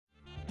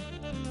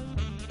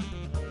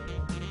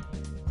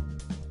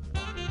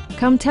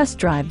Come test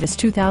drive this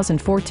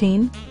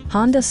 2014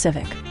 Honda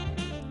Civic.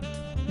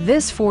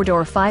 This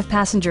four-door,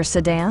 five-passenger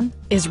sedan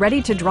is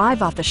ready to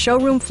drive off the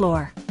showroom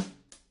floor.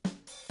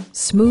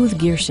 Smooth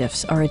gear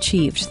shifts are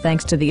achieved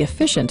thanks to the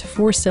efficient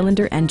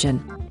four-cylinder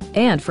engine.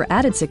 And for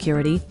added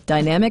security,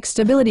 dynamic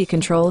stability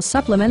control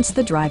supplements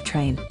the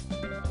drivetrain.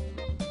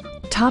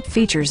 Top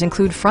features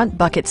include front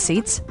bucket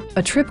seats,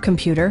 a trip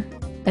computer,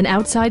 an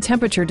outside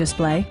temperature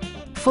display,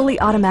 fully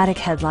automatic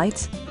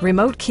headlights,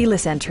 remote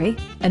keyless entry,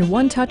 and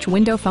one-touch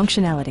window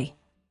functionality.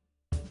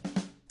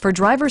 For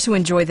drivers who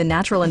enjoy the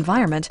natural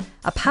environment,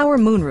 a power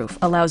moonroof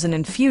allows an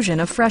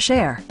infusion of fresh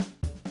air.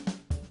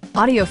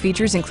 Audio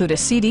features include a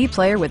CD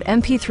player with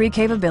MP3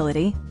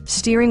 capability,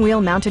 steering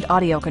wheel mounted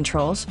audio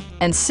controls,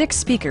 and 6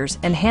 speakers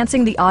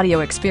enhancing the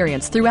audio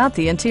experience throughout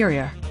the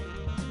interior.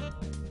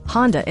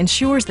 Honda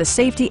ensures the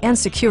safety and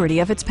security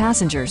of its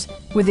passengers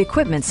with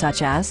equipment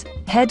such as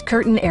head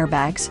curtain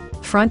airbags,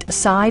 front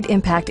side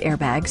impact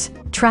airbags,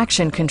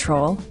 traction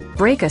control,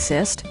 brake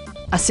assist,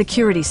 a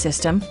security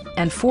system,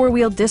 and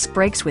four-wheel disc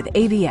brakes with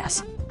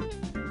ABS.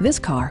 This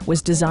car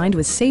was designed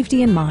with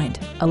safety in mind,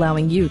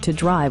 allowing you to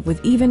drive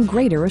with even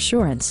greater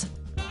assurance.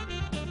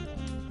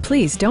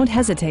 Please don't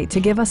hesitate to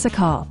give us a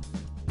call.